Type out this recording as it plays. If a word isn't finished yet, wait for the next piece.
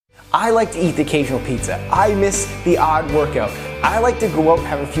I like to eat the occasional pizza. I miss the odd workout. I like to go out and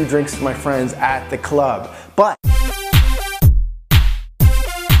have a few drinks with my friends at the club. But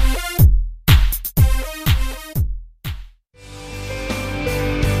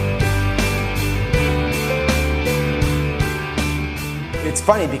it's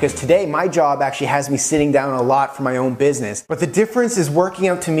funny because today my job actually has me sitting down a lot for my own business. But the difference is working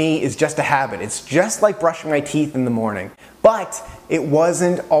out to me is just a habit. It's just like brushing my teeth in the morning. But it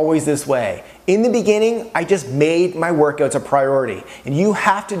wasn't always this way. In the beginning, I just made my workouts a priority. And you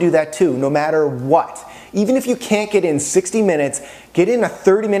have to do that too, no matter what. Even if you can't get in 60 minutes, get in a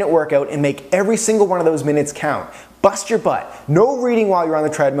 30-minute workout and make every single one of those minutes count. Bust your butt. No reading while you're on the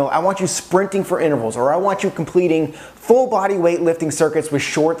treadmill. I want you sprinting for intervals, or I want you completing full body weightlifting circuits with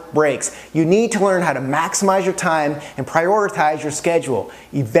short breaks. You need to learn how to maximize your time and prioritize your schedule.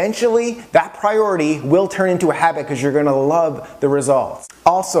 Eventually, that priority will turn into a habit because you're going to love the results.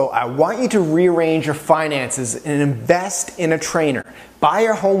 Also, I want you to rearrange your finances and invest in a trainer. Buy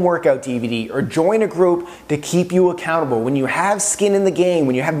a home workout DVD or join a group to keep you accountable. When you have skin in the game,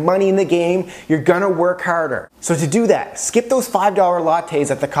 when you have money in the game, you're gonna work harder. So to do that, skip those $5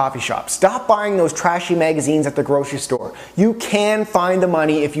 lattes at the coffee shop. Stop buying those trashy magazines at the grocery store. You can find the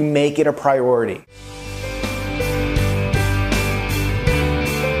money if you make it a priority.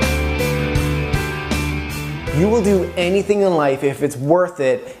 You will do anything in life if it's worth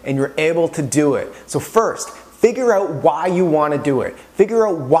it and you're able to do it. So first, figure out why you want to do it. Figure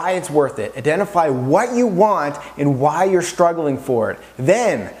out why it's worth it. Identify what you want and why you're struggling for it.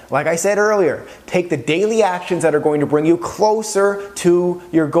 Then, like I said earlier, take the daily actions that are going to bring you closer to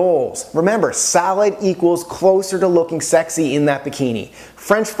your goals. Remember, salad equals closer to looking sexy in that bikini.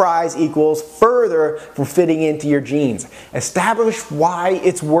 French fries equals further from fitting into your jeans. Establish why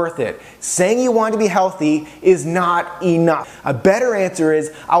it's worth it. Saying you want to be healthy is not enough. A better answer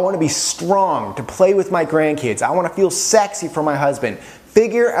is, I want to be strong to play with my grandkids. I want to feel sexy for my husband.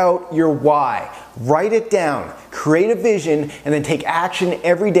 Figure out your why. Write it down, create a vision, and then take action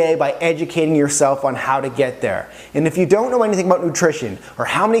every day by educating yourself on how to get there. And if you don't know anything about nutrition, or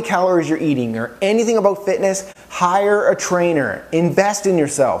how many calories you're eating, or anything about fitness, hire a trainer. Invest in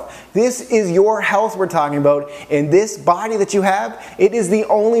yourself. This is your health we're talking about, and this body that you have, it is the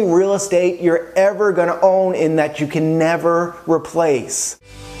only real estate you're ever gonna own and that you can never replace.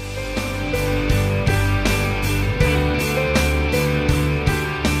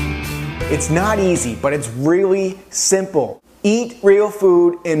 It's not easy, but it's really simple. Eat real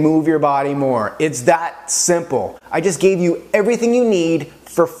food and move your body more. It's that simple. I just gave you everything you need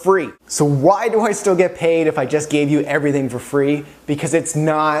for free. So why do I still get paid if I just gave you everything for free? Because it's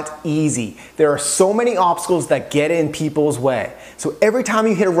not easy. There are so many obstacles that get in people's way. So every time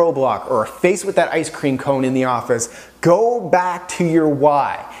you hit a roadblock or are faced with that ice cream cone in the office, go back to your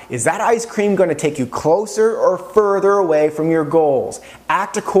why. Is that ice cream going to take you closer or further away from your goals?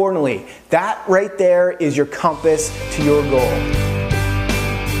 Act accordingly. That right there is your compass to your goal.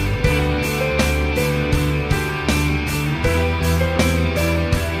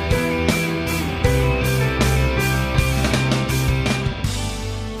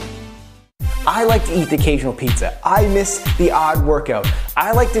 I like to eat the occasional pizza. I miss the odd workout.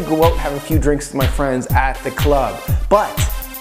 I like to go out and have a few drinks with my friends at the club. But